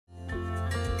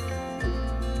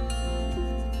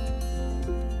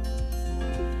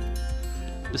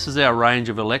This is our range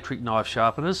of electric knife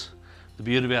sharpeners. The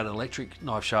beauty about electric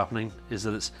knife sharpening is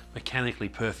that it's mechanically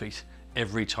perfect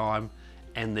every time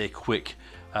and they're quick.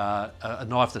 A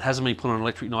knife that hasn't been put on an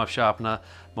electric knife sharpener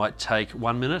might take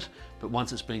 1 minute, but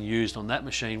once it's been used on that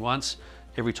machine once,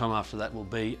 every time after that will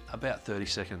be about 30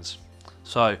 seconds.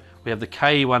 So we have the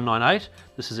KE198.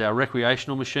 This is our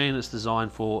recreational machine that's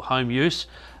designed for home use.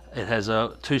 It has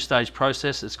a 2-stage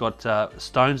process. It's got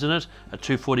stones in it, a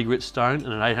 240 grit stone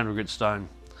and an 800 grit stone.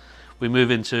 We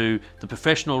move into the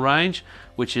professional range,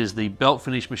 which is the belt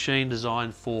finish machine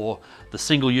designed for the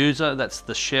single user. That's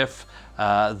the chef,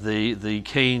 the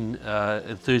keen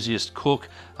enthusiast cook,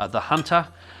 the hunter.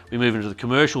 We move into the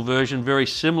commercial version, very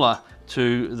similar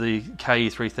to the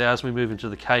KE3000. We move into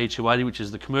the KE280, which is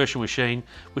the commercial machine,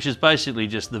 which is basically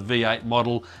just the V8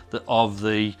 model of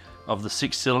the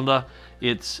 6-cylinder.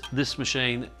 This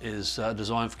machine is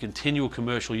designed for continual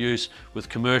commercial use with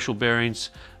commercial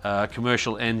bearings,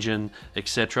 commercial engine,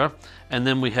 etc. And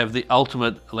then we have the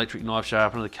ultimate electric knife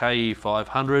sharpener, the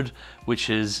KE500, which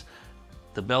is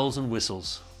the bells and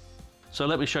whistles. So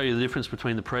let me show you the difference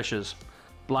between the pressures.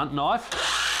 Blunt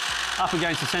knife, up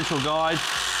against the central guide,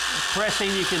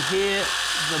 pressing, you can hear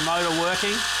the motor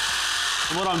working.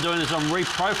 And what I'm doing is I'm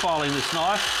reprofiling this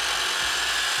knife.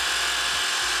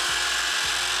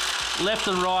 Left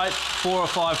and right 4 or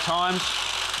 5 times,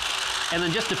 and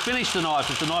then just to finish the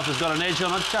knife, if the knife has got an edge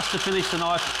on it, just to finish the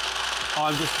knife,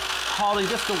 I'm just holding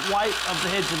just the weight of the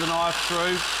edge of the knife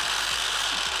through,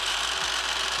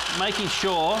 making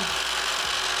sure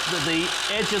that the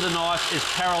edge of the knife is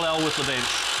parallel with the bench.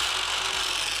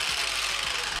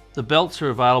 The belts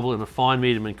are available in a fine,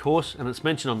 medium and coarse, and it's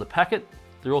mentioned on the packet.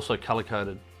 They're also colour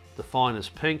coded. The fine is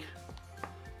pink,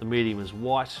 the medium is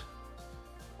white,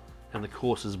 and the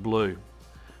coarse is blue.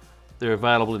 They're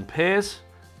available in pairs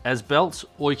as belts,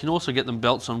 or you can also get them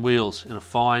belts on wheels in a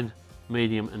fine,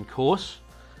 medium and coarse.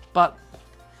 But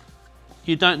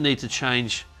you don't need to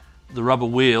change the rubber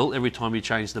wheel every time you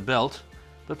change the belt,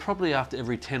 but probably after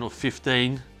every 10 or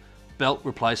 15 belt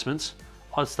replacements,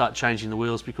 I'd start changing the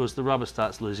wheels because the rubber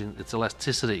starts losing its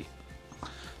elasticity.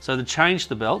 So to change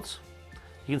the belts,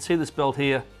 you can see this belt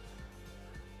here.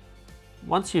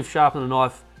 Once you've sharpened a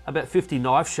knife, about 50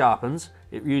 knife sharpens,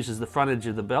 it uses the front edge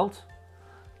of the belt.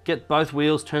 Get both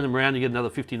wheels, turn them around, you get another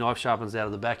 50 knife sharpens out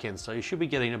of the back end. So you should be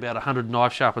getting about 100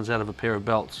 knife sharpens out of a pair of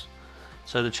belts.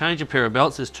 So to change a pair of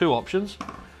belts, there's 2 options.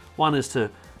 One is to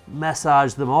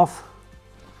massage them off,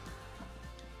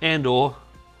 and or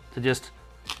to just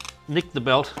nick the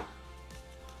belt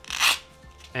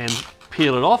and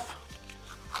peel it off.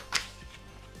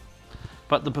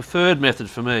 But the preferred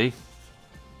method for me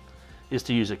is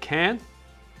to use a can.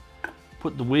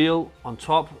 Put the wheel on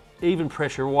top, even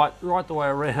pressure right the way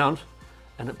around,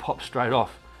 and it pops straight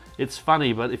off. It's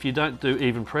funny, but if you don't do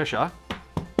even pressure,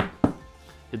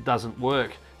 it doesn't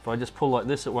work. If I just pull like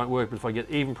this, it won't work, but if I get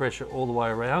even pressure all the way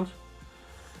around,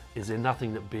 is there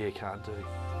nothing that beer can't do?